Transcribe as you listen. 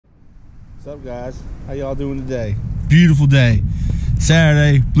What's up, guys? How y'all doing today? Beautiful day.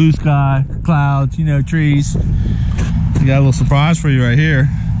 Saturday, blue sky, clouds, you know, trees. We got a little surprise for you right here.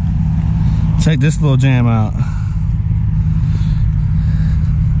 Check this little jam out.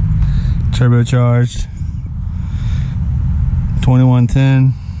 Turbocharged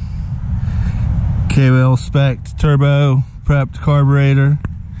 2110 KOL spec turbo prepped carburetor.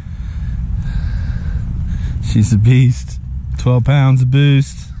 She's a beast. 12 pounds of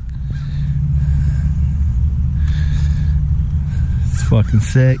boost. It's fucking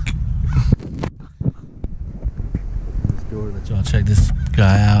sick. Let's do it. Let y'all check this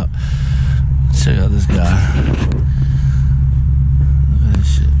guy out. Check out this guy. Look at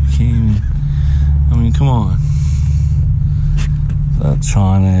this shit. I mean, come on.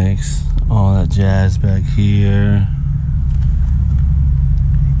 Electronics, all that jazz back here.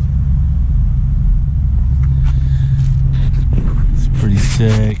 It's pretty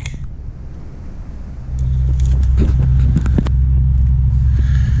sick.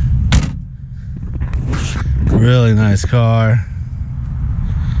 Really nice car.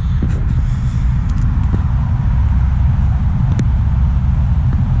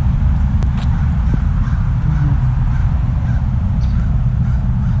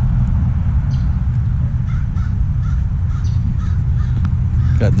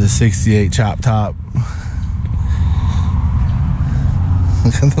 Got the 68 chop top.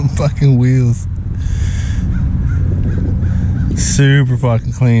 Look at them fucking wheels. Super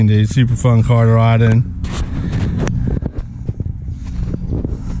fucking clean, dude. Super fun car to ride in.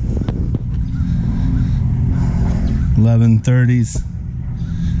 $11.30s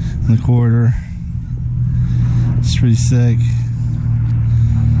in the quarter. It's pretty sick.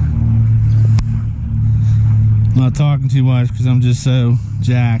 I'm not talking too much because I'm just so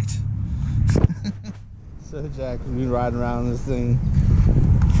jacked. So jacked. We've been riding around this thing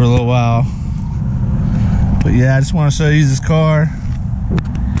for a little while. But yeah, I just want to show you this car.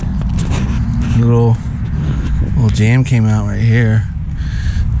 Little jam came out right here.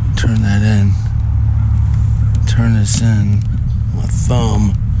 Turn that in. Turn this in. My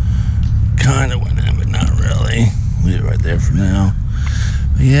thumb kind of went in, but not really. Leave it right there for now.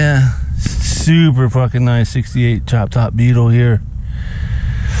 But yeah. Super fucking nice 68 chop top Beetle here.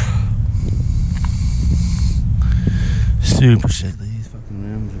 Super sick. These fucking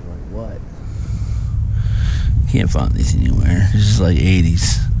rims are like what? Can't find these anywhere. This is like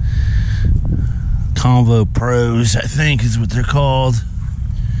 80s. Convo Pros, I think is what they're called.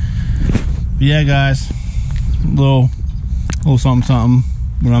 But yeah, guys. Little something.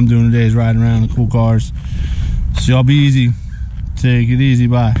 What I'm doing today is riding around in cool cars. So y'all be easy. Take it easy.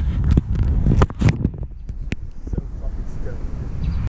 Bye.